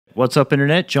What's up,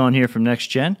 Internet? John here from Next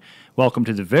Gen. Welcome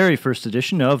to the very first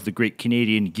edition of the Great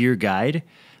Canadian Gear Guide,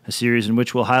 a series in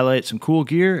which we'll highlight some cool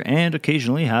gear and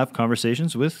occasionally have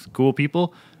conversations with cool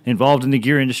people involved in the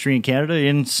gear industry in Canada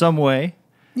in some way,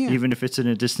 even if it's in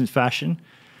a distant fashion.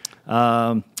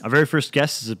 Our very first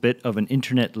guest is a bit of an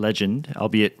internet legend,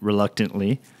 albeit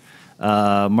reluctantly.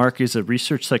 Mark is a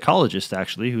research psychologist,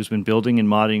 actually, who's been building and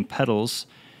modding pedals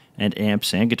and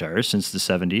amps and guitars since the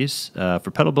 70s. For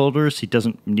pedal builders, he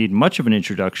doesn't need much of an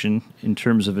introduction in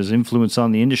terms of his influence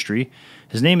on the industry.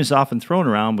 His name is often thrown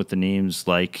around with the names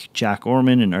like Jack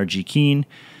Orman and R.G. Keane.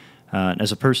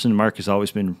 As a person, Mark has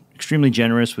always been extremely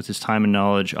generous with his time and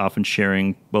knowledge, often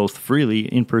sharing both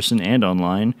freely in person and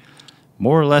online,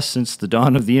 more or less since the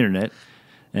dawn of the internet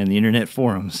and the internet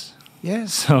forums.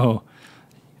 Yes. So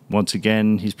once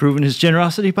again, he's proven his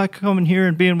generosity by coming here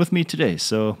and being with me today.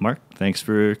 So, Mark, thanks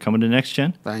for coming to Next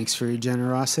Gen. Thanks for your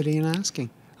generosity in asking.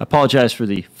 I apologize for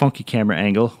the funky camera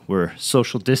angle. We're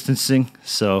social distancing,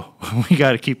 so we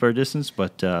got to keep our distance.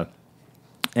 But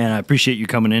and I appreciate you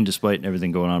coming in despite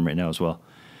everything going on right now as well.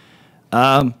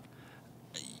 I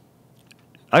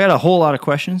got a whole lot of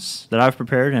questions that I've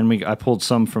prepared, and I pulled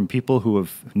some from people who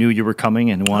knew you were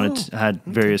coming and had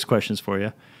various questions for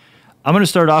you. I'm going to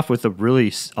start off with a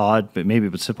really odd, but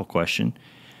maybe simple question.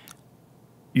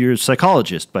 You're a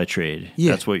psychologist by trade.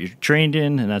 Yeah. That's what you're trained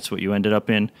in, and that's what you ended up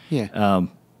in. Yeah.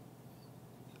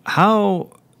 How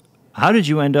did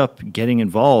you end up getting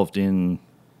involved in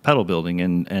pedal building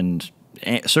and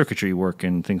circuitry work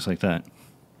and things like that?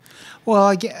 Well,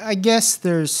 I guess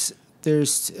there's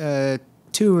 2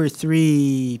 or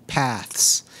 3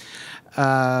 paths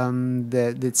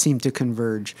that seem to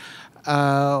converge.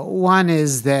 One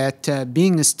is that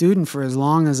being a student for as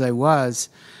long as I was,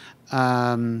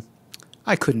 I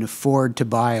couldn't afford to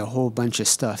buy a whole bunch of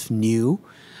stuff new.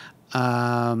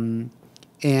 So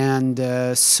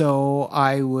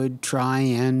I would try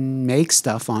and make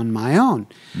stuff on my own.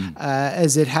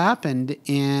 As it happened,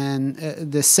 in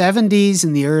the 70s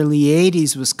and the early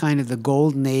 80s was kind of the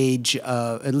golden age,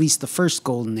 at least the first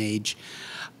golden age,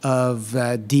 of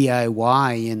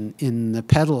DIY in the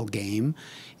pedal game.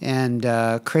 And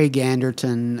Craig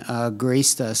Anderton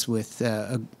graced us with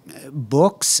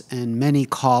books and many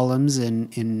columns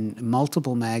in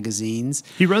multiple magazines.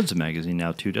 He runs a magazine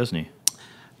now too, doesn't he?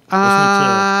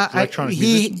 Electronic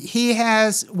Musician? He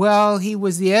has. Well, he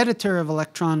was the editor of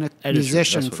Electronic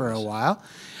Musician for a while.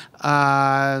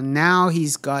 Now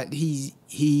he's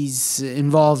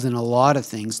involved in a lot of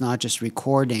things, not just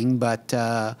recording, but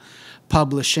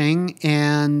publishing,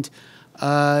 and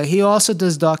he also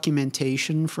does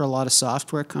documentation for a lot of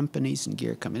software companies and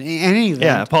gear companies. In any event,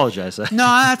 Yeah, I apologize. no,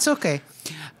 that's okay.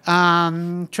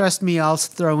 Trust me, I'll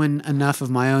throw in enough of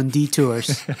my own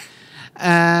detours.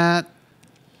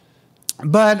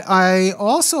 But I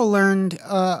also learned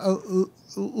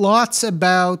lots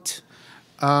about,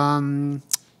 how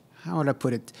would I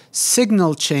put it,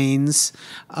 signal chains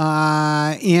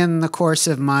in the course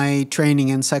of my training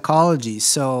in psychology.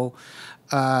 So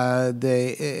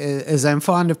as I'm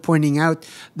fond of pointing out,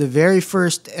 the very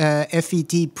first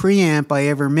FET preamp I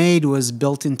ever made was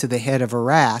built into the head of a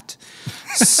rat,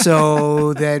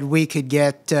 so that we could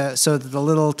get so that the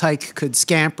little tyke could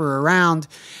scamper around,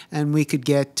 and we could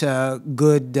get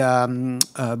good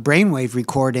brainwave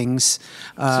recordings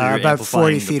about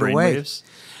 40 feet away. Waves?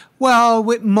 Well,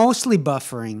 mostly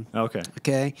buffering. Okay.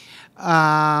 Okay.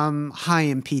 High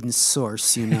impedance source,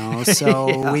 So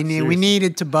Yeah, we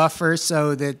needed to buffer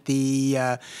so that the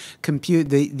A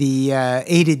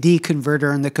to D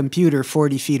converter on the computer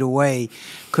 40 feet away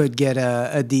could get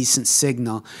a decent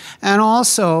signal. And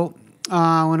also,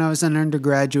 when I was an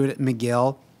undergraduate at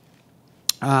McGill,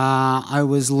 I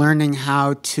was learning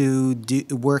how to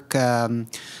work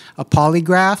a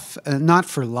polygraph, not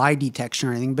for lie detection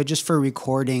or anything, but just for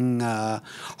recording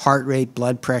heart rate,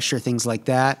 blood pressure, things like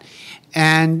that.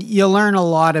 And you learn a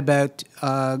lot about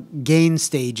gain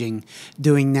staging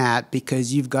doing that,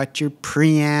 because you've got your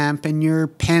preamp and your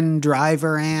pen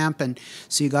driver amp, and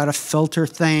so you got to filter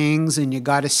things and you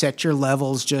got to set your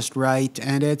levels just right.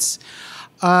 And it's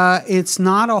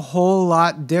not a whole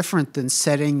lot different than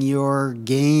setting your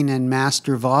gain and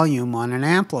master volume on an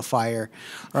amplifier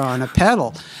or on a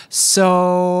pedal.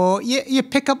 So you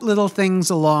pick up little things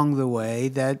along the way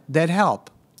that help.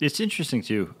 It's interesting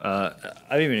too.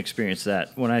 I've even experienced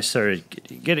that when I started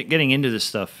getting into this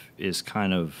stuff. Is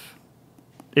kind of,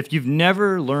 if you've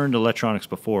never learned electronics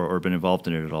before or been involved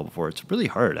in it at all before, it's really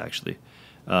hard actually,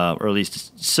 or at least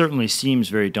it certainly seems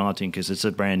very daunting because it's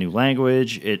a brand new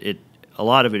language. A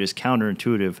lot of it is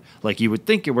counterintuitive. Like you would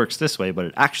think it works this way, but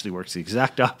it actually works the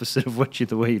exact opposite of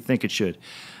the way you think it should.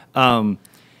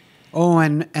 Oh,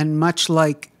 and much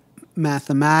like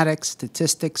mathematics,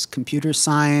 statistics, computer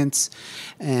science,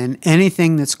 and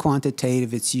anything that's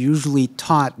quantitative, it's usually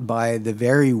taught by the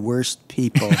very worst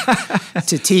people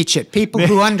to teach it. People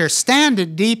who understand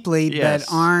it deeply, Yes.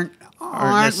 but aren't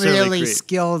necessarily really great.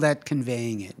 skilled at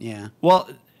conveying it. Yeah. Well,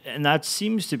 and that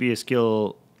seems to be a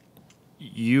skill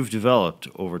you've developed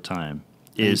over time.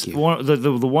 Is Thank you.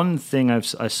 the one thing I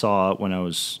saw when I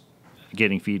was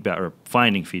getting feedback or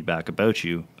finding feedback about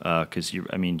you, because you've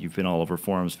been all over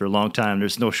forums for a long time.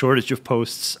 There's no shortage of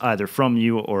posts either from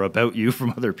you or about you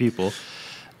from other people,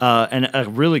 and a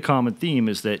really common theme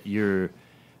is that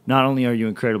not only are you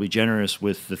incredibly generous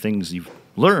with the things you've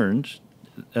learned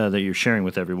that you're sharing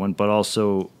with everyone, but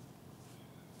also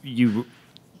you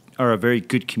are a very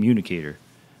good communicator.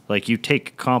 Like, you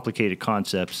take complicated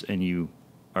concepts and you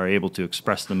are able to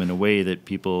express them in a way that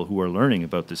people who are learning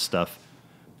about this stuff,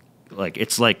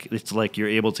 it's like you're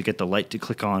able to get the light to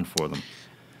click on for them.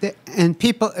 And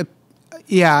people,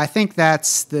 yeah, I think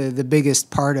that's the biggest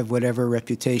part of whatever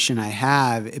reputation I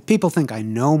have. People think I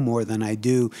know more than I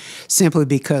do, simply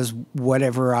because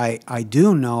whatever I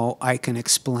do know, I can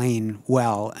explain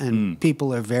well. And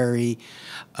people are very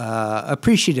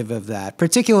appreciative of that,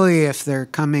 particularly if they're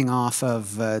coming off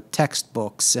of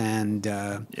textbooks and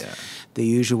the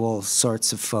usual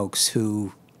sorts of folks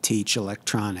who teach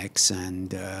electronics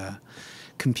and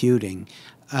computing.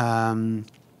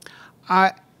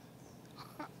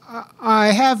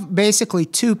 I have basically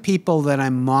two people that I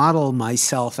model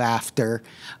myself after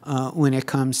when it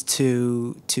comes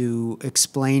to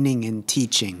explaining and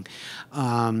teaching.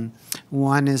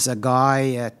 One is a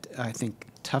guy at, I think,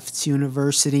 Tufts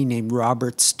University named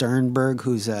Robert Sternberg,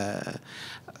 who's a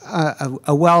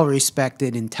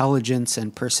well-respected intelligence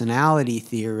and personality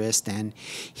theorist, and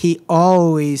he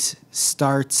always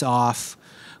starts off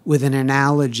with an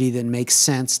analogy that makes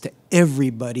sense to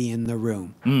everybody in the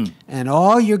room. And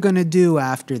all you're going to do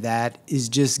after that is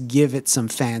just give it some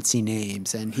fancy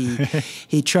names. And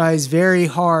he tries very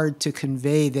hard to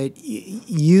convey that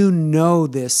you know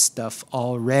this stuff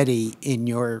already in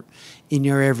your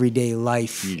everyday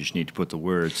life. You just need to put the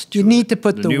words to You need to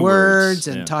put the new words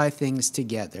and yeah. tie things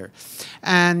together.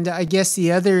 And I guess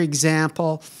the other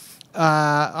example,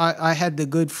 I had the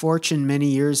good fortune many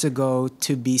years ago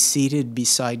to be seated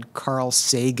beside Carl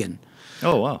Sagan.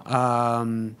 Oh, wow.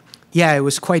 Yeah, it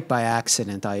was quite by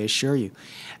accident, I assure you.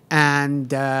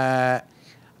 And, I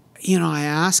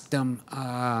asked him,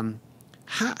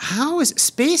 how is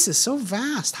space is so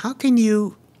vast? How can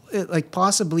you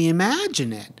possibly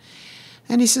imagine it?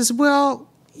 And he says, well,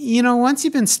 once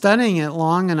you've been studying it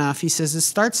long enough, he says, it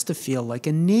starts to feel like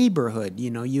a neighborhood.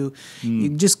 You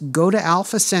just go to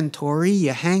Alpha Centauri,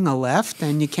 you hang a left,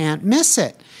 and you can't miss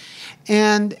it.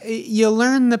 And you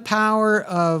learn the power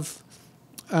of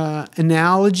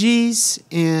analogies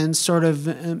and sort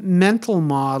of mental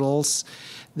models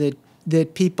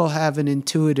that people have an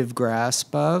intuitive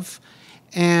grasp of.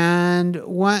 And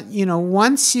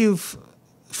once you've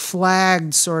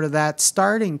flagged sort of that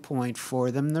starting point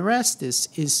for them, the rest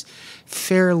is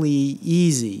fairly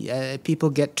easy. People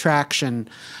get traction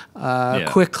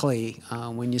quickly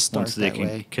when you start Once they that can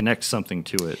way. connect something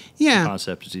to it, Yeah. the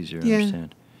concept is easier to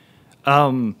understand.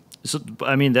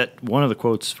 That one of the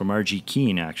quotes from R.G.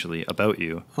 Keane, actually, about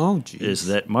you is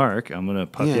that Mark, I'm going to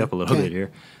puff you up a little bit here,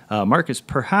 Mark is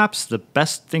perhaps the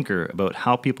best thinker about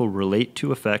how people relate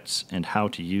to effects and how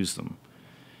to use them.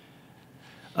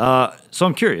 So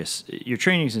I'm curious, your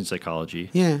training's in psychology.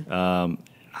 Yeah.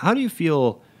 How do you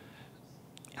feel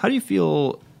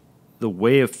the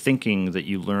way of thinking that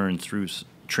you learn through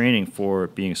training for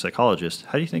being a psychologist,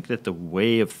 how do you think that the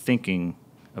way of thinking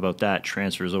about that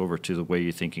transfers over to the way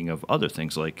you're thinking of other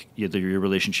things, like either your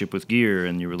relationship with gear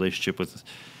and your relationship with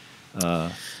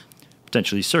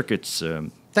potentially circuits?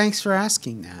 Thanks for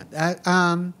asking that.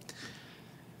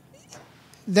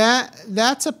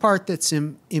 That's a part that's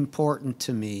important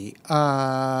to me.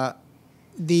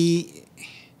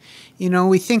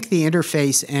 We think the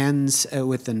interface ends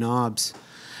with the knobs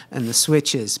and the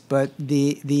switches, but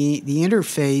the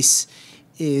interface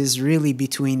is really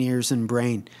between ears and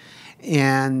brain.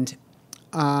 And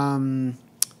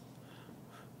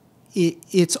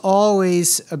it's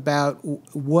always about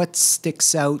what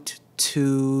sticks out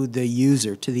to the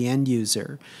user, to the end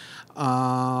user.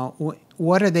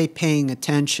 What are they paying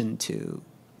attention to?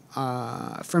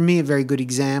 For me, a very good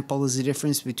example is the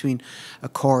difference between a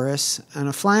chorus and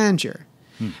a flanger.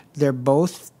 They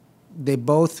both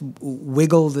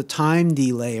wiggle the time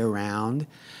delay around,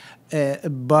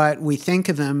 but we think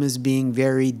of them as being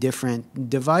very different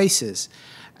devices.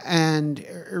 And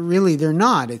really, they're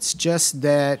not. It's just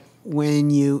that when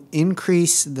you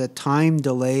increase the time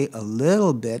delay a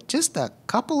little bit, just a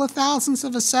couple of thousandths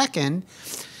of a second,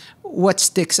 what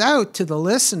sticks out to the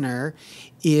listener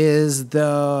is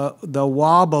the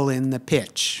wobble in the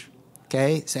pitch.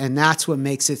 Okay, and that's what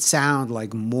makes it sound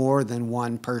like more than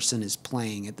one person is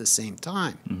playing at the same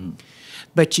time. Mm-hmm.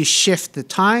 But you shift the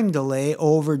time delay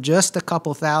over just a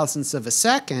couple thousandths of a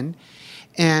second,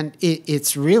 and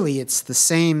it's the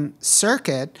same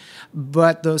circuit,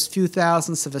 but those few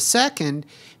thousandths of a second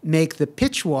make the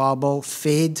pitch wobble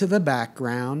fade to the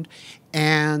background,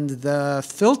 and the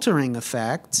filtering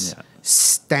effects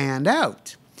stand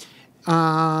out.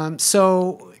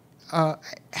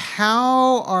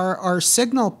 How our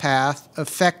signal path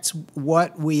affects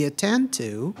what we attend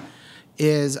to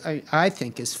is, I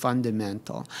think, is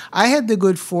fundamental. I had the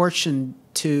good fortune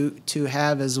to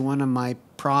have as one of my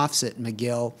profs at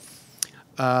McGill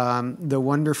the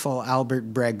wonderful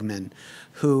Albert Bregman,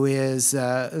 who is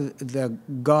the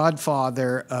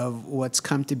godfather of what's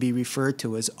come to be referred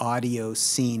to as audio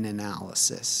scene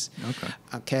analysis.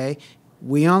 Okay?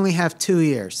 We only have 2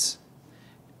 ears,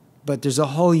 but there's a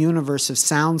whole universe of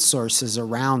sound sources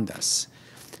around us.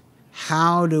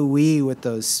 How do we, with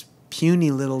those puny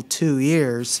little 2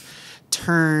 ears,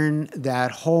 turn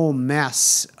that whole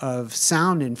mess of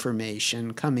sound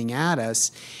information coming at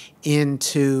us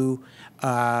into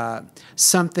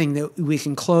something that we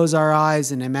can close our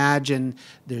eyes and imagine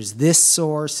there's this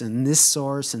source and this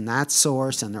source and that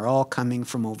source, and they're all coming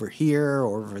from over here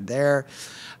or over there.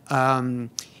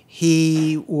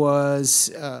 He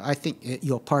was, I think,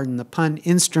 you'll pardon the pun,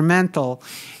 instrumental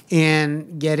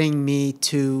in getting me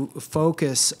to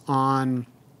focus on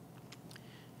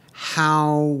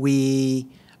how we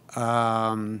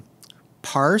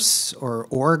parse or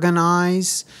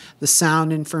organize the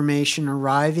sound information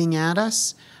arriving at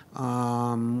us,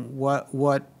 what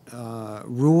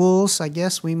rules, I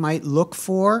guess, we might look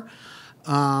for,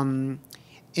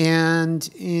 and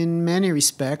in many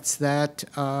respects, that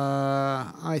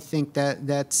I think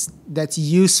that's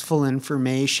useful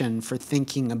information for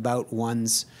thinking about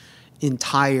one's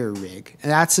entire rig.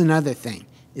 And that's another thing.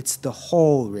 It's the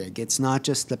whole rig. It's not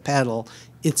just the pedal.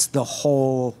 It's the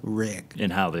whole rig.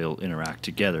 And how they'll interact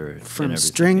together. From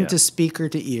string to speaker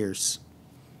to ears.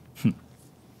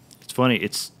 It's funny.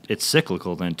 It's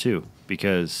cyclical then too,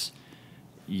 because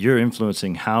you're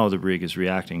influencing how the rig is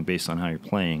reacting based on how you're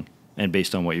playing and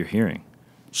based on what you're hearing.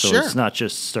 So It's not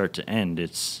just start to end.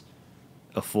 It's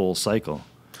a full cycle.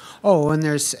 Oh, and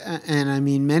I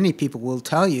mean, many people will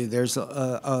tell you there's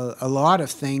a lot of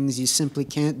things you simply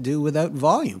can't do without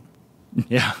volume.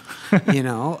 Yeah.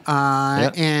 And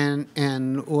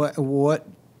what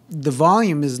the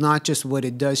volume is not just what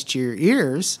it does to your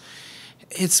ears,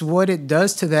 it's what it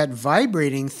does to that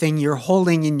vibrating thing you're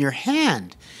holding in your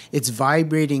hand. It's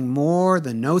vibrating more,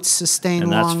 the notes sustain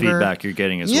longer. And that's feedback you're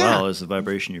getting as well as the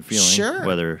vibration you're feeling. Sure.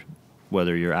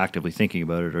 Whether you're actively thinking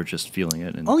about it or just feeling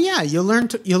it. And you'll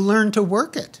learn to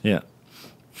work it. Yeah.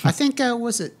 I think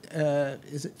is it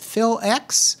Phil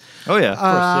X? Oh yeah, of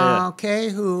course. Okay,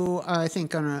 who I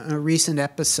think on a recent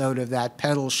episode of that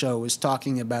pedal show was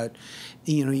talking about,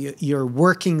 you're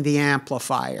working the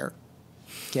amplifier.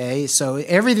 Okay, so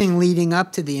everything leading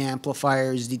up to the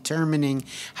amplifier is determining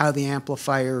how the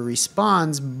amplifier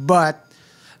responds, but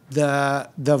the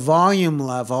volume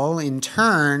level in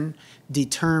turn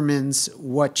determines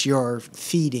what you're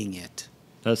feeding it.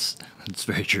 That's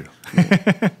very true.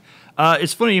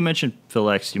 It's funny you mentioned Phil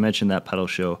X. You mentioned that pedal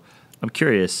show. I'm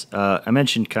curious. I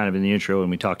mentioned kind of in the intro, and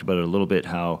we talked about it a little bit,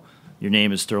 how your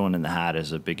name is thrown in the hat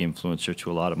as a big influencer to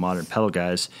a lot of modern pedal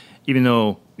guys, even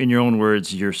though, in your own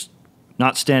words, you're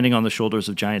not standing on the shoulders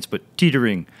of giants, but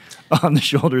teetering on the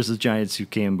shoulders of giants who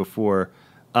came before,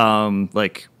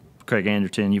 like Craig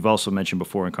Anderton. You've also mentioned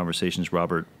before in conversations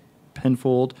Robert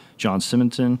Penfold, John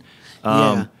Simonton.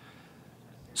 So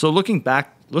looking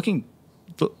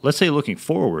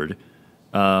forward,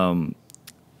 are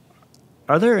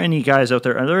there any guys out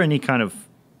there, are there any kind of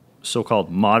so-called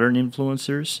modern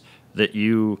influencers that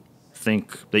you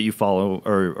think, that you follow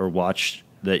or watch,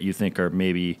 that you think are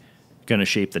maybe going to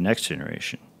shape the next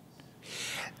generation?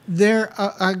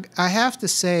 I have to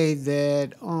say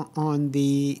that on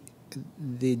the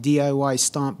DIY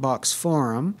Stompbox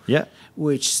forum,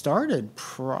 which started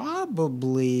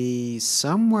probably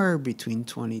somewhere between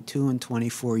 22 and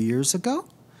 24 years ago.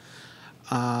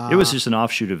 It was just an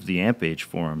offshoot of the Amp Age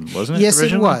forum, wasn't it? Yes,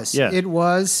 originally? It was. Yeah. It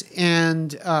was,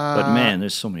 and but man,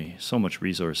 there's so much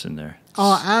resource in there.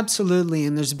 Oh, absolutely,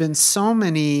 and there's been so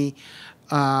many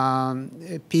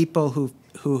people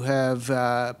who have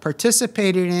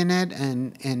participated in it,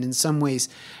 and in some ways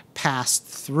passed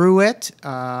through it.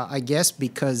 I guess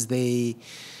because they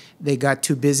they got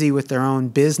too busy with their own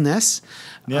business.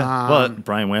 Yeah. Well,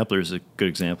 Brian Wampler is a good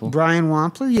example. Brian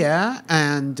Wampler, yeah,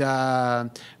 and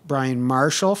Brian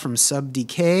Marshall from Sub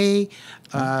Decay,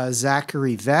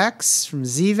 Zachary Vex from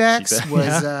ZVEX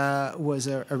was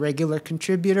a regular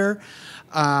contributor.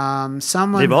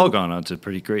 Someone they've all gone on to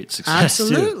pretty great success.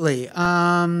 Absolutely.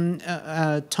 Tone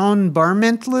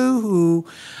Barmentlu, who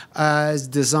has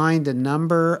designed a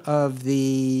number of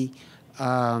the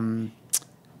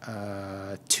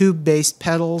tube-based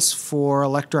pedals for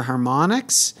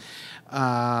Electro-Harmonix.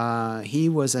 He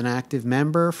was an active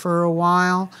member for a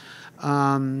while.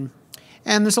 And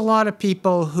there's a lot of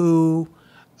people who,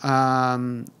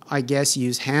 I guess,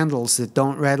 use handles that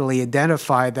don't readily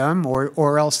identify them,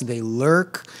 or else they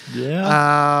lurk.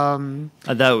 Yeah.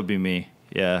 That would be me.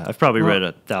 Yeah, I've probably read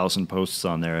 1,000 posts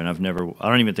on there, and I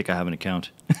don't even think I have an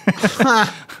account.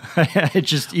 I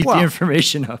just eat the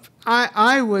information up.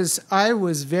 I was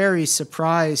very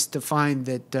surprised to find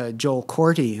that Joel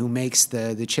Corti, who makes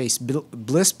the Chase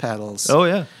Bliss pedals,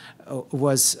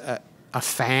 was a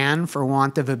fan, for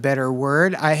want of a better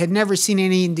word. I had never seen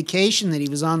any indication that he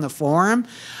was on the forum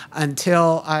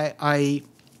until I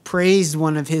praised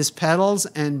one of his pedals,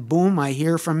 and boom, I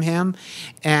hear from him,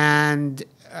 and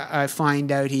I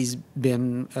find out he's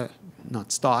been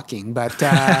not stalking, but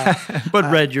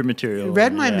but read your material.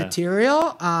 Read my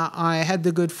material. I had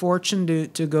the good fortune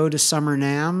to go to Summer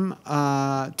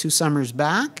NAMM 2 summers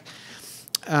back,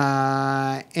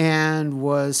 and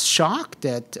was shocked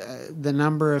at the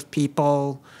number of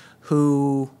people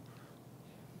who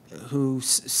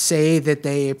say that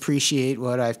they appreciate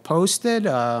what I've posted.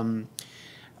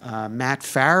 Matt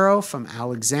Farrow from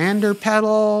Alexander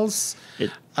Pedals.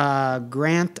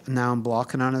 Grant, now I'm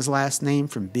blocking on his last name,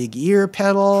 from Big Ear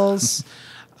Pedals.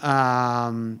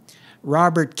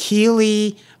 Robert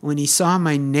Keeley, when he saw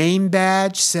my name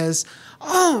badge, says,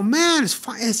 "Oh man,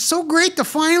 it's so great to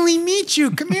finally meet you.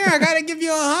 Come here, I gotta give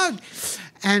you a hug."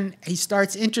 And he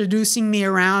starts introducing me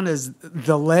around as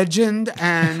the legend,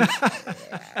 and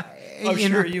I'm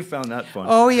sure you found that fun.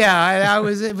 Oh yeah,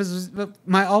 it was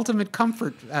my ultimate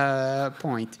comfort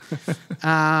point.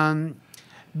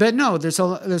 But no, there's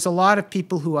a lot of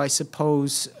people who I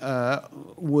suppose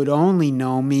would only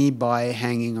know me by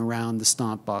hanging around the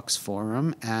Stompbox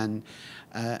forum, and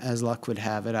as luck would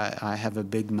have it, I have a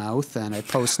big mouth and I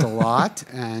post a lot,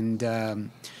 and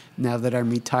now that I'm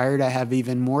retired, I have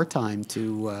even more time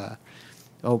to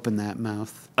open that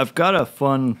mouth. I've got a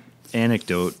fun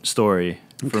anecdote story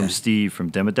from Steve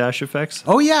from Demodash Effects.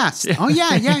 Oh yes, yeah.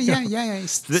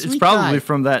 It's probably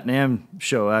from that NAMM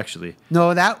show, actually.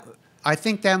 No, I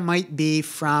think that might be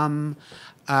from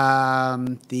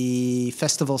the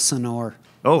Festival Sonore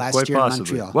last year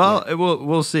possibly. in Montreal. Well, yeah.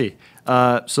 We'll see.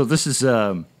 So this is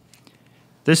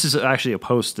actually a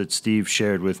post that Steve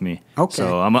shared with me. Okay.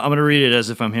 So I'm going to read it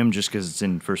as if I'm him, just because it's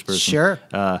in first person. Sure.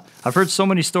 I've heard so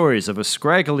many stories of a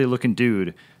scraggly-looking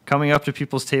dude coming up to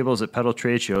people's tables at pedal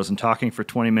trade shows and talking for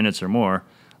 20 minutes or more,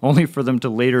 only for them to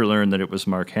later learn that it was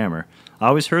Mark Hammer. I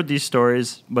always heard these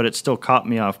stories, but it still caught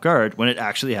me off guard when it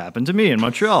actually happened to me in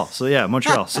Montreal. So yeah,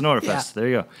 Montreal, Sonora Fest. There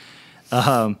you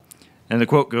go. And the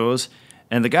quote goes,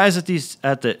 "And the guys this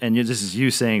is you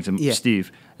saying to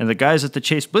Steve, and the guys at the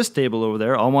Chase Bliss table over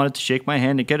there all wanted to shake my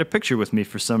hand and get a picture with me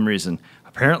for some reason.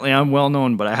 Apparently I'm well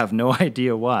known, but I have no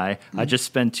idea why. I just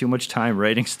spend too much time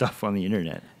writing stuff on the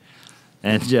internet."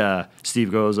 And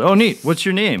Steve goes, "Oh, neat. What's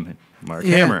your name?" "Mark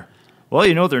Hammer."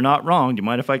 "Well, they're not wrong. Do you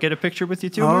mind if I get a picture with you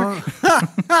too, Mark?"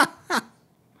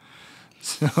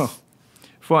 So,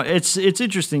 well, it's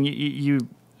interesting.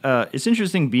 It's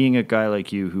interesting being a guy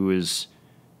like you who is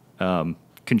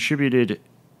contributed.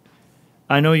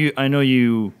 I know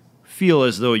you feel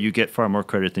as though you get far more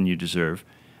credit than you deserve,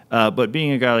 but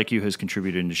being a guy like you has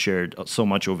contributed and shared so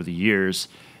much over the years.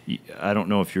 I don't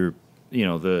know if you're,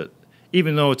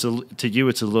 even though to you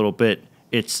it's a little bit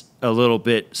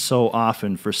so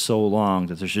often for so long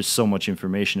that there's just so much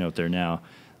information out there now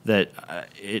that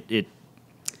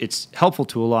it's helpful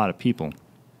to a lot of people.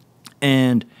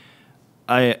 And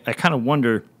I kind of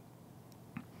wonder,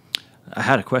 I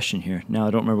had a question here. Now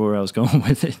I don't remember where I was going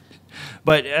with it.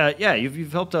 But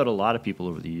you've helped out a lot of people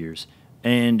over the years.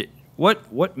 And what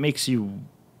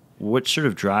sort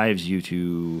of drives you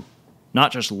to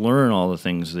not just learn all the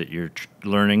things that you're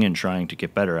learning and trying to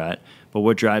get better at, but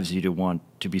what drives you to want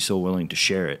to be so willing to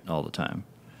share it all the time?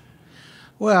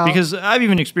 Well, because I've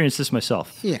even experienced this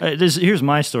myself. Yeah. Here's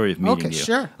my story of meeting you. Okay,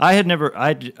 sure. I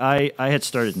had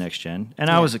started Next Gen, and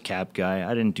I was a cab guy.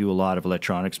 I didn't do a lot of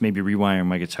electronics, maybe rewiring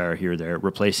my guitar here or there,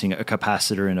 replacing a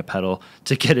capacitor and a pedal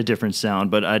to get a different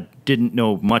sound, but I didn't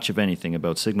know much of anything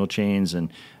about signal chains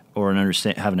or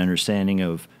have an understanding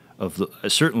of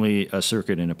certainly a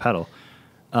circuit and a pedal.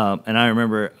 And I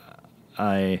remember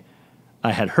I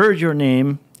had heard your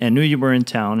name and knew you were in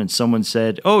town, and someone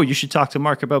said, "Oh, you should talk to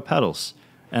Mark about pedals."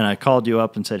 And I called you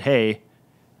up and said, "Hey,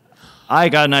 I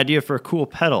got an idea for a cool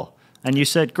pedal." And you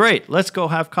said, "Great, let's go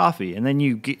have coffee." And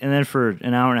then for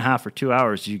an hour and a half or 2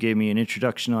 hours, you gave me an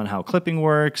introduction on how clipping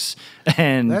works.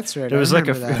 And That's right. It was I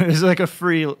remember that. it was like a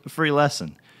free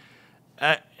lesson.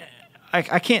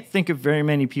 I can't think of very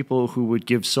many people who would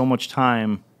give so much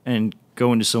time and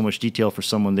go into so much detail for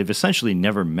someone they've essentially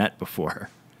never met before.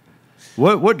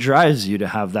 What drives you to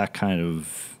have that kind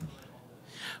of?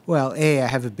 Well, I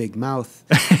have a big mouth,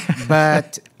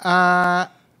 but I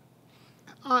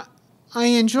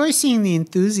enjoy seeing the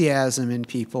enthusiasm in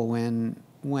people when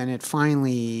it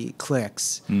finally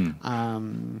clicks.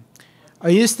 I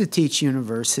used to teach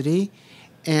university,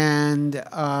 and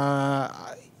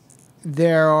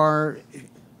there are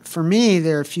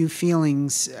a few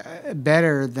feelings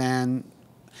better than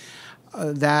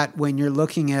that when you're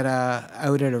looking at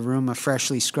out at a room of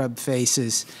freshly scrubbed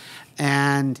faces,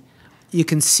 and you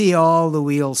can see all the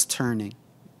wheels turning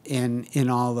in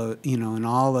all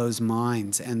those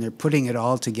minds, and they're putting it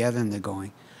all together, and they're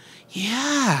going,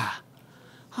 "Yeah,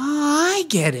 oh, I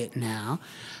get it now."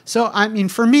 So I mean,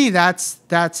 for me, that's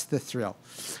the thrill.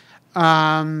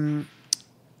 And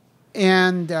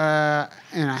I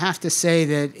have to say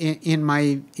that in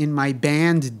my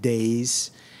band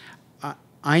days,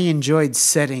 I enjoyed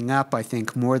setting up, I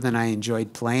think, more than I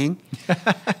enjoyed playing.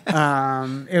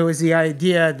 It was the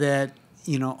idea that,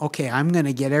 okay, I'm going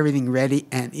to get everything ready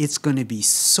and it's going to be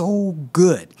so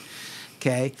good.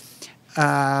 Okay.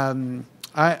 I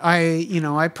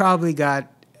probably got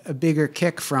a bigger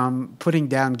kick from putting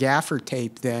down gaffer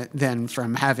tape than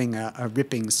from having a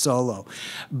ripping solo.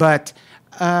 But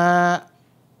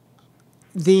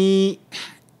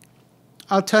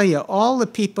I'll tell you, all the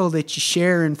people that you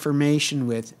share information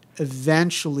with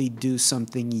eventually do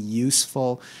something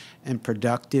useful and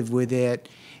productive with it.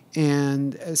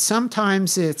 And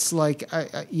sometimes it's like,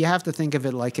 you have to think of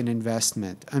it like an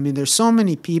investment. I mean, there's so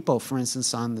many people, for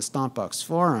instance, on the Stompbox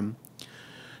forum,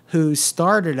 who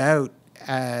started out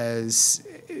as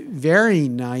very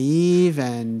naive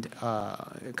and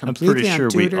completely I'm pretty sure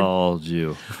untutored. we all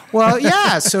do. Well,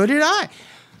 yeah, so did I.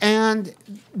 And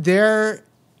they're,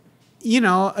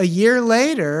 a year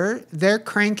later, they're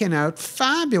cranking out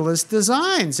fabulous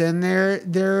designs, and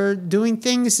they're doing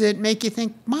things that make you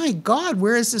think, my God,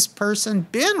 where has this person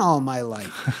been all my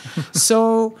life?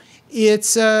 So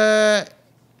it's I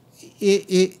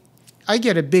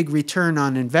get a big return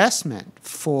on investment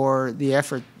for the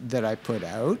effort that I put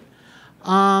out,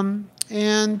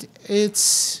 and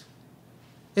it's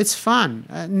fun.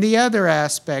 And the other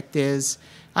aspect is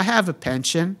I have a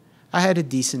pension. I had a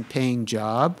decent paying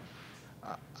job.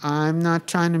 I'm not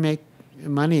trying to make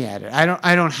money at it.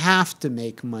 I don't have to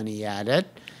make money at it.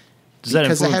 Does that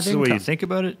influence the way you think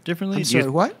about it differently? I'm sorry,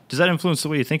 what? Does that influence the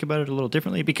way you think about it a little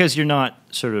differently? Because you're not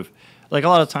sort of, like a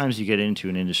lot of times you get into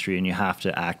an industry and you have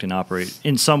to act and operate,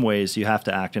 in some ways you have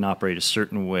to act and operate a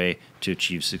certain way to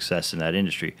achieve success in that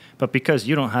industry. But because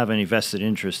you don't have any vested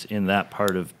interest in that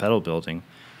part of pedal building,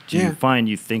 do you find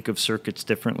you think of circuits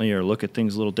differently or look at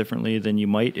things a little differently than you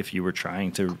might if you were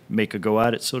trying to make a go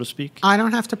at it, so to speak? I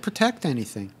don't have to protect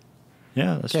anything.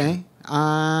 Yeah, that's true.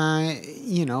 I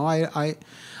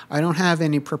don't have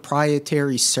any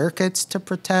proprietary circuits to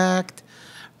protect.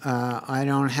 I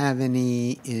don't have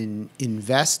any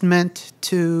investment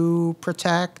to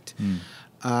protect.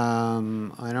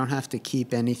 I don't have to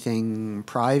keep anything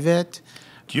private.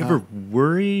 Do you ever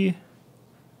worry,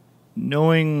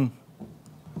 knowing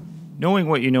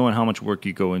what you know and how much work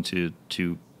you go into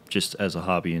to just as a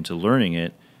hobby into learning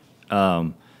it,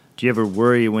 do you ever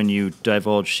worry when you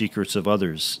divulge secrets of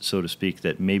others, so to speak,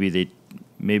 that maybe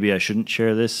I shouldn't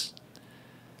share this?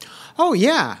 Oh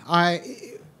yeah,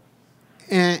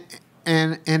 and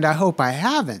I hope I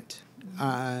haven't.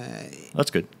 That's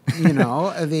good.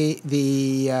 What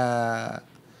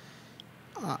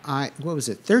was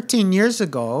it? 13 years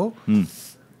ago.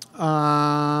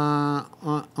 On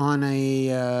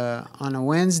a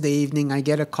Wednesday evening, I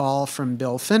get a call from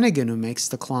Bill Finnegan, who makes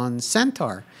the Klon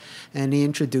Centaur, and he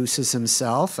introduces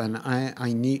himself, and I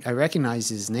recognized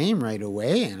his name right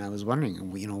away, and I was wondering,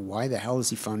 why the hell is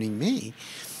he phoning me?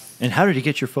 And how did he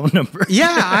get your phone number?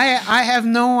 Yeah, I have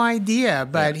no idea,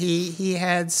 but he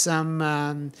had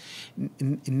some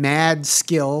mad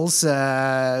skills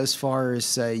as far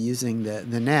as using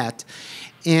the net,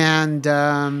 and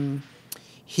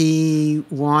he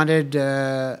wanted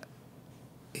to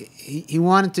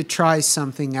try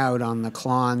something out on the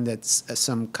Klon that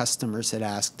some customers had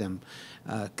asked him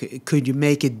Could you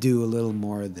make it do a little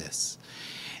more of this?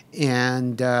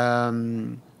 And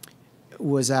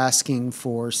was asking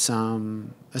for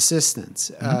some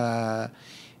assistance.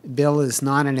 Bill is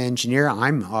not an engineer.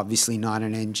 I'm obviously not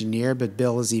an engineer, but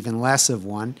Bill is even less of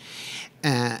one.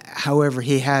 However,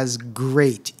 he has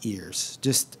great ears,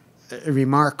 just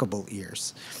remarkable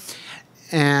ears.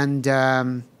 And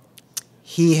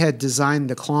he had designed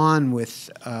the Klon with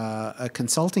a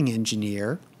consulting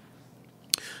engineer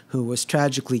who was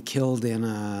tragically killed in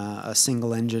a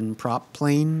single-engine prop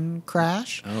plane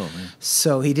crash. Oh, man.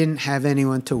 So he didn't have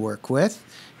anyone to work with,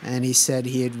 and he said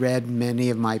he had read many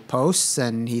of my posts,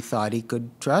 and he thought he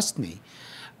could trust me.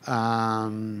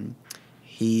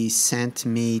 He sent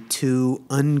me 2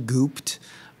 ungooped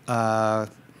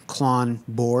Klon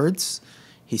boards.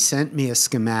 He sent me a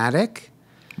schematic.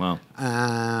 Wow.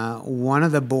 One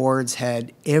of the boards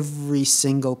had every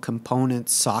single component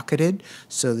socketed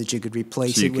so that you could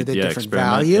replace it with a different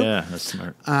value. Yeah, that's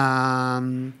smart.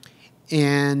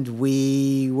 And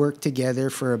we worked together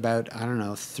for about,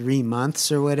 3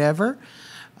 months or whatever,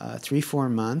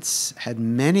 3-4 months, had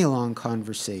many long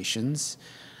conversations.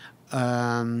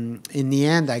 In the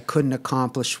end, I couldn't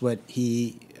accomplish what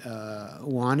he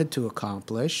wanted to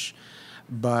accomplish,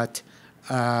 but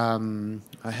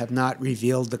I have not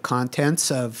revealed the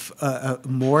contents of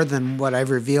more than what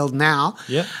I've revealed now.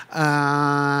 Yeah.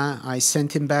 I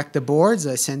sent him back the boards.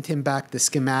 I sent him back the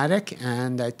schematic,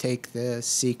 and I take the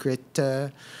secret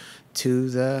to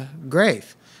the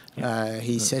grave. Yeah.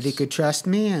 He said he could trust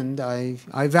me, and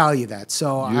I value that.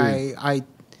 So I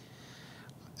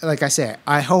like I say,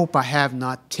 I hope I have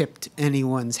not tipped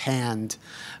anyone's hand,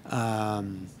 either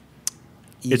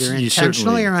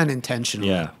intentionally or unintentionally.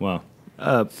 Yeah. Wow.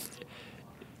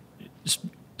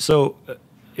 So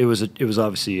it was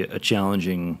obviously a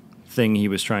challenging thing he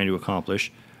was trying to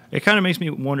accomplish. It kind of makes me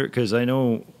wonder, because I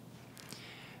know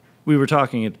we were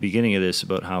talking at the beginning of this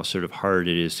about how sort of hard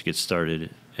it is to get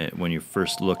started when you're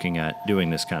first looking at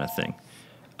doing this kind of thing.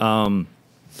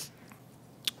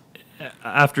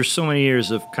 After so many years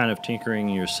of kind of tinkering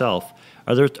yourself,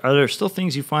 are there still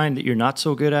things you find that you're not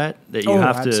so good at, that you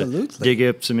have to dig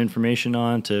up some information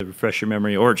on to refresh your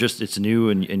memory, or just it's new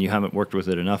and you haven't worked with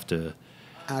it enough to?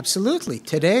 Absolutely.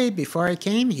 Today, before I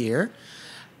came here,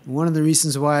 one of the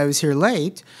reasons why I was here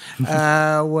late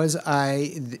was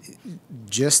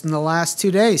just in the last 2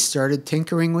 days started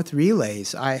tinkering with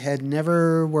relays. I had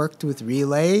never worked with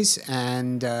relays,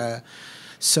 and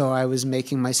so I was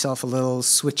making myself a little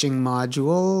switching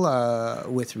module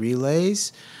with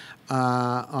relays.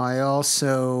 I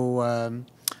also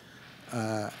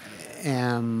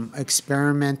am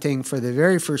experimenting for the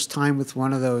very first time with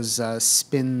one of those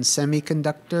spin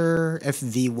semiconductor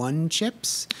FV1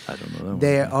 chips. I don't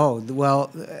know. Well,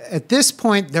 at this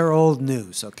point, they're old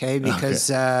news, okay?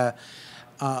 Because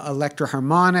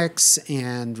Electroharmonics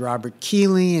and Robert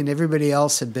Keeley and everybody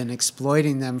else have been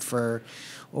exploiting them for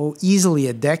easily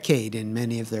a decade in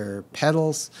many of their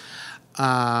pedals.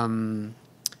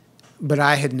 But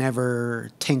I had never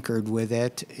tinkered with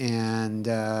it, and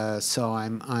so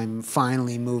I'm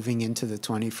finally moving into the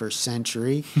 21st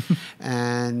century,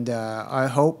 and I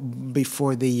hope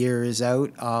before the year is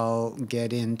out I'll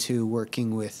get into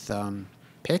working with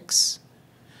picks.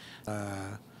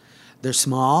 They're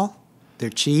small,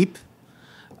 they're cheap,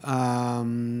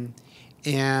 and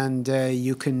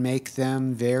you can make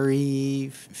them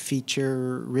very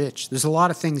feature rich. There's a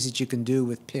lot of things that you can do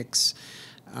with picks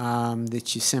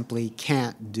that you simply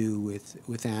can't do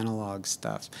with analog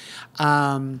stuff.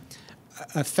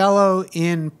 A fellow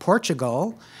in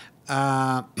Portugal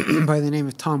by the name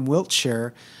of Tom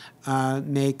Wiltshire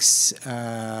makes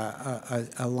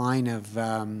a line of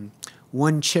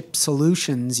one-chip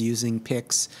solutions using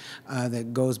picks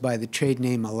that goes by the trade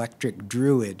name Electric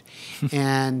Druid.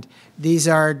 And these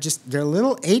are they're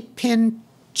little 8-pin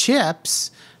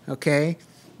chips, okay,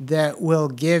 that will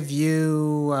give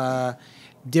you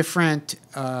different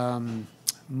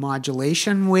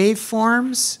modulation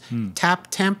waveforms, tap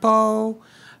tempo.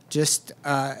 Just,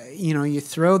 you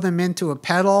throw them into a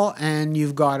pedal and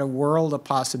you've got a world of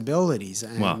possibilities.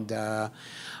 And,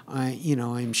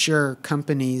 I'm sure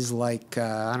companies like,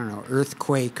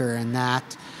 Earthquaker and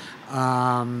that,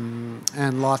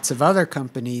 and lots of other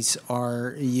companies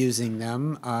are using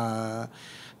them.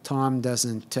 Tom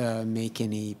doesn't make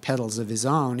any pedals of his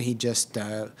own. He just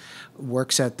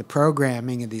works out the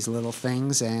programming of these little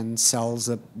things and sells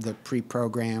the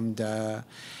pre-programmed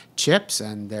chips.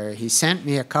 And he sent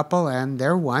me a couple, and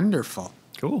they're wonderful.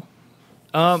 Cool.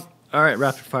 All right,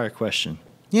 rapid fire question.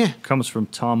 Yeah. Comes from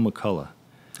Tom McCullough.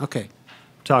 Okay.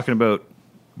 Talking about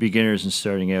beginners and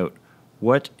starting out.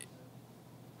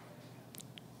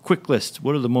 quick list.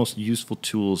 What are the most useful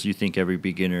tools you think every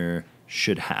beginner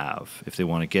should have if they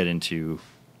want to get into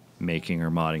making or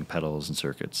modding pedals and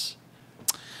circuits?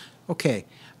 Okay.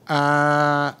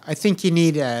 I think you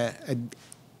need a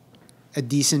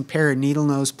decent pair of needle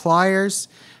nose pliers.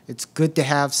 It's good to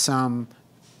have some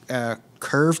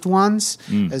curved ones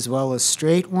as well as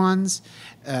straight ones.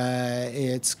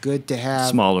 It's good to have...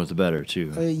 Smaller the better,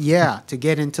 too. Yeah, to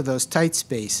get into those tight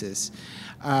spaces.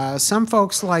 Some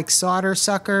folks like solder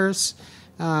suckers.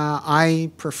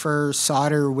 I prefer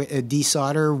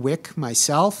desolder wick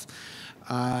myself.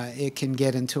 It can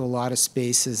get into a lot of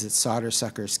spaces that solder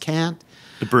suckers can't.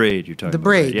 The braid you're talking about. The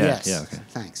braid, right? yes. Yeah, okay.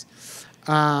 Thanks.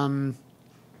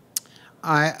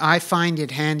 I find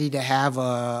it handy to have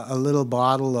a little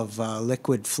bottle of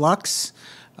liquid flux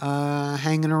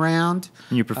hanging around.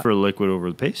 And you prefer liquid over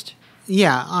the paste?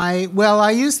 Yeah, I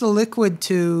use the liquid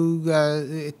to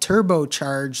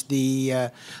turbocharge the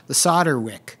solder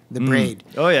wick, the braid.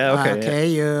 Oh yeah, okay. Okay,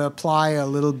 you apply a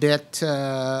little bit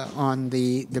on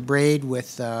the braid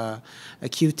with a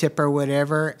Q-tip or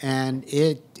whatever, and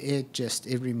it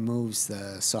removes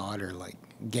the solder like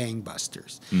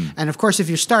gangbusters. And of course, if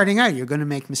you're starting out, you're going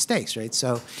to make mistakes, right?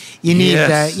 So you need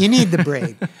the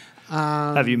braid.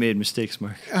 Have you made mistakes,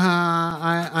 Mark?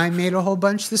 I made a whole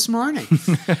bunch this morning.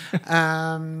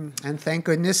 And thank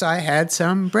goodness I had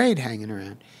some braid hanging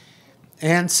around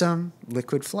and some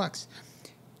liquid flux.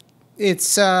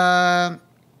 It's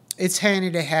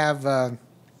handy to have an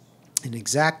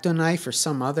X-Acto knife or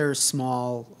some other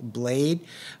small blade.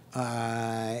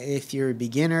 If you're a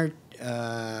beginner,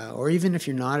 or even if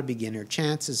you're not a beginner,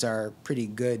 chances are pretty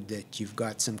good that you've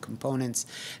got some components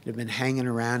that have been hanging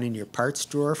around in your parts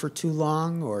drawer for too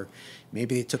long, or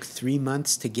maybe it took 3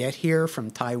 months to get here from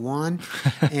Taiwan,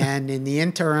 and in the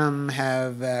interim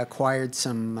have acquired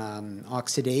some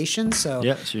oxidation, so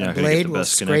the blade will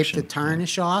scrape the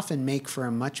tarnish off and make for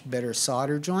a much better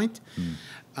solder joint.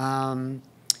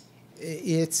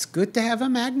 It's good to have a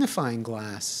magnifying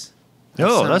glass.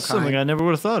 That's something I never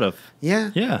would have thought of.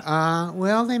 Yeah. Yeah.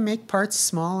 Well, they make parts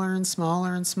smaller and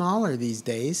smaller and smaller these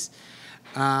days.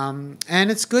 And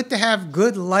it's good to have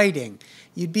good lighting.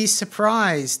 You'd be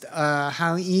surprised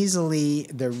how easily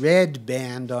the red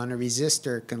band on a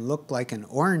resistor can look like an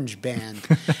orange band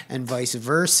and vice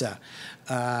versa.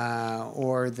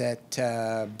 Or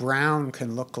that brown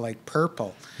can look like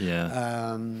purple.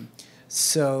 Yeah.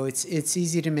 So it's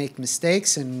easy to make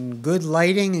mistakes, and good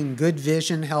lighting and good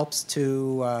vision helps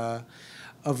to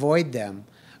avoid them.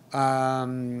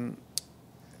 Find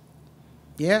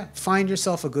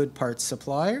yourself a good parts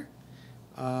supplier.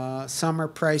 Some are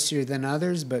pricier than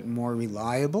others, but more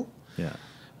reliable. Yeah.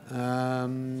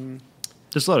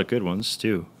 There's a lot of good ones,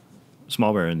 too.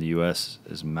 Small Bear in the U.S.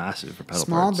 is massive for pedal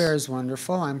Small parts. Bear is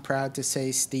wonderful. I'm proud to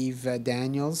say Steve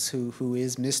Daniels, who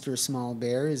is Mr. Small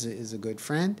Bear, is a good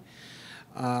friend.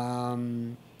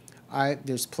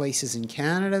 There's places in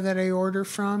Canada that I order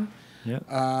from.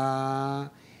 Yeah.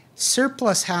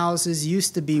 Surplus houses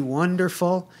used to be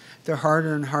wonderful. They're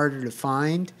harder and harder to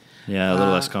find. Yeah, a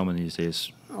little less common these days.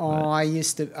 I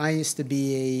used to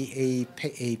be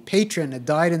a patron, a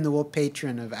dyed-in-the-wool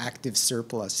patron of Active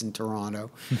Surplus in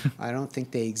Toronto. I don't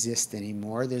think they exist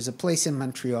anymore. There's a place in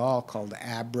Montreal called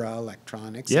Abra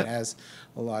Electronics that has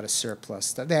a lot of surplus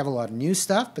stuff. They have a lot of new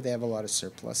stuff, but they have a lot of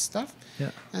surplus stuff.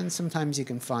 Yeah. And sometimes you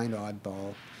can find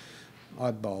oddball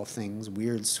things,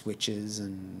 weird switches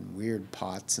and weird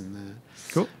pots and that.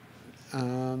 Cool.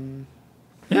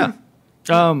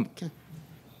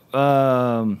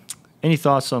 Any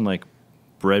thoughts on like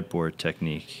breadboard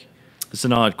technique? It's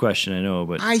an odd question, I know,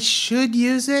 but I should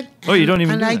use it. Oh, you don't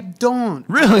even do I that? don't.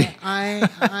 Really?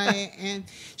 And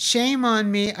shame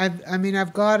on me.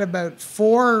 I've got about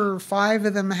 4 or 5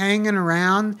 of them hanging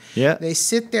around. Yeah. They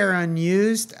sit there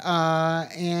unused,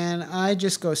 and I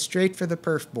just go straight for the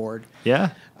perf board. Yeah.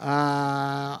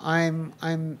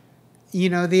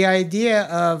 The idea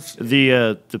of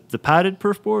the padded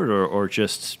perf board or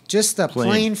just the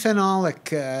plain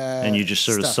phenolic, and you just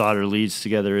sort of stuff. solder leads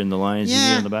together in the lines you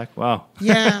get on the back. Wow.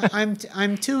 Yeah,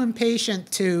 I'm too impatient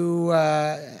to,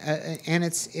 and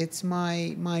it's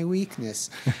my weakness.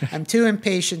 I'm too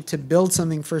impatient to build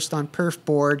something first on perf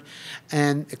board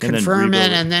and confirm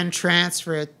it, and then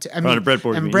transfer it. On a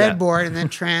breadboard, breadboard, and then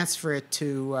transfer it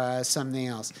to something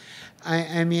else.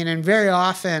 And very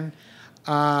often.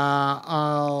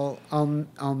 I'll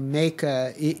make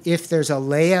if there's a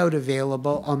layout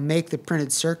available, I'll make the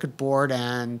printed circuit board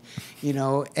and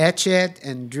etch it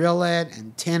and drill it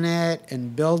and tin it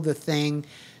and build the thing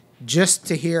just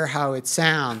to hear how it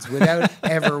sounds without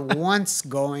ever once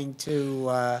going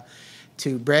to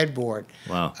to breadboard.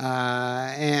 Wow.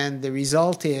 And the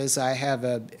result is I have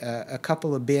a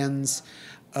couple of bins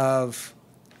of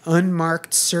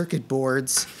unmarked circuit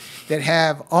boards that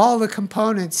have all the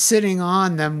components sitting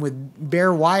on them with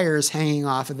bare wires hanging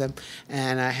off of them,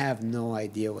 and I have no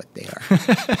idea what they are.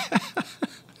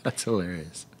 That's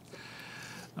hilarious.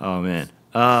 Oh man.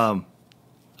 I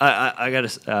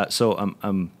gotta. So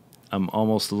I'm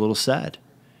almost a little sad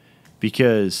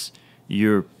because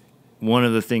you're one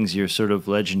of the things you're sort of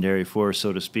legendary for,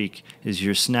 so to speak, is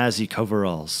your snazzy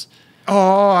coveralls.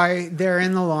 Oh, they're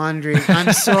in the laundry.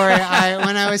 I'm sorry.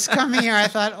 When I was coming here, I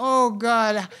thought, oh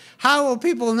God, how will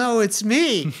people know it's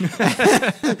me?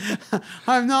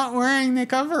 I'm not wearing the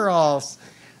coveralls.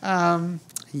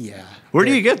 Yeah. Where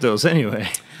do you get those anyway?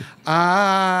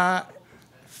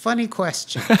 Funny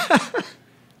question.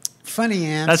 Funny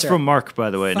answer. That's from Mark,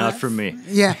 by the way, not from me.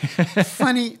 Yeah.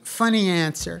 Funny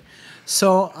answer.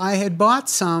 So I had bought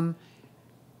some.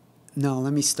 No,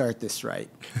 let me start this right.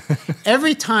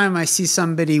 Every time I see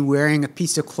somebody wearing a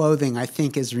piece of clothing I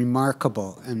think is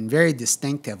remarkable and very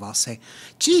distinctive, I'll say,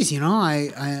 geez,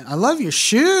 I love your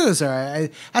shoes, or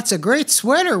that's a great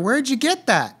sweater. Where'd you get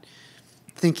that?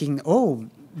 Thinking, oh,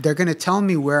 they're going to tell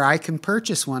me where I can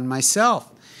purchase one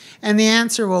myself. And the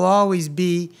answer will always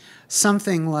be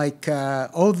something like, I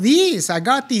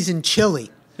got these in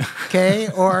Chile. Okay,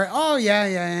 or, oh,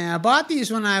 yeah, I bought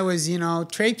these when I was,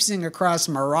 traipsing across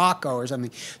Morocco or something.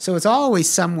 So it's always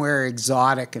somewhere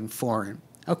exotic and foreign.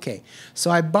 Okay, so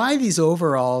I buy these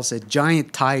overalls at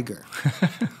Giant Tiger.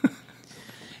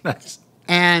 Nice.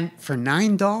 And for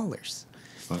 $9.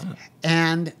 Wow.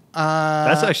 And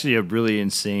that's actually a really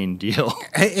insane deal.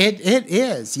 It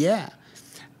is, yeah.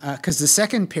 Because the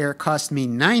second pair cost me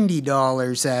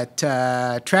 $90 at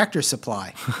Tractor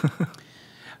Supply.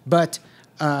 But...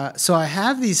 so I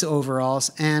have these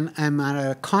overalls, and I'm at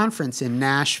a conference in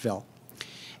Nashville.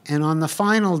 And on the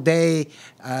final day,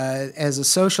 as a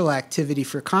social activity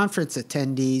for conference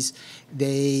attendees,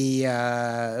 they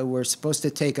were supposed to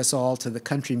take us all to the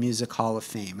Country Music Hall of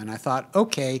Fame. And I thought,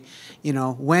 okay,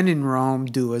 when in Rome,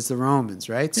 do as the Romans,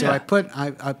 right? So yeah.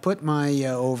 I put my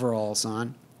overalls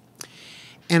on.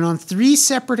 And on 3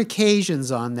 separate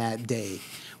occasions on that day,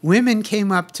 women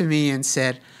came up to me and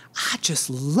said, I just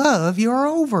love your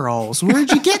overalls. Where'd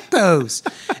you get those?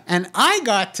 And I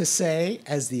got to say,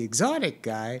 as the exotic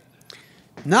guy,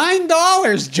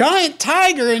 $9, Giant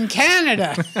Tiger in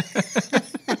Canada.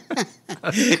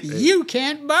 You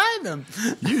can't buy them.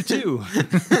 You too.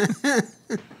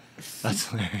 That's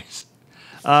hilarious.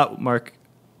 Mark,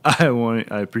 I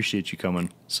appreciate you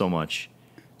coming so much.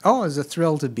 Oh, it's a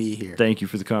thrill to be here. Thank you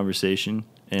for the conversation.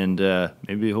 And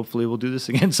maybe, hopefully, we'll do this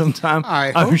again sometime.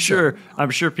 I'm sure.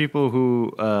 I'm sure people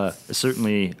who,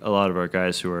 certainly a lot of our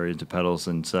guys who are into pedals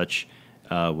and such,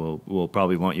 will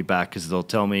probably want you back because they'll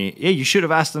tell me, "Hey, you should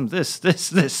have asked them this,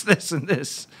 and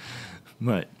this."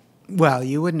 But well,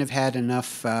 you wouldn't have had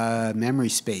enough memory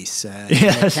space in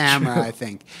the camera, true. I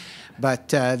think. But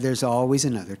there's always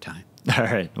another time. All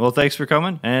right. Well, thanks for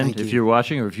coming. And if you're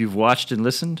watching, or if you've watched and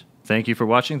listened, thank you for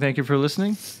watching. Thank you for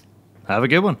listening. Have a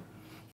good one.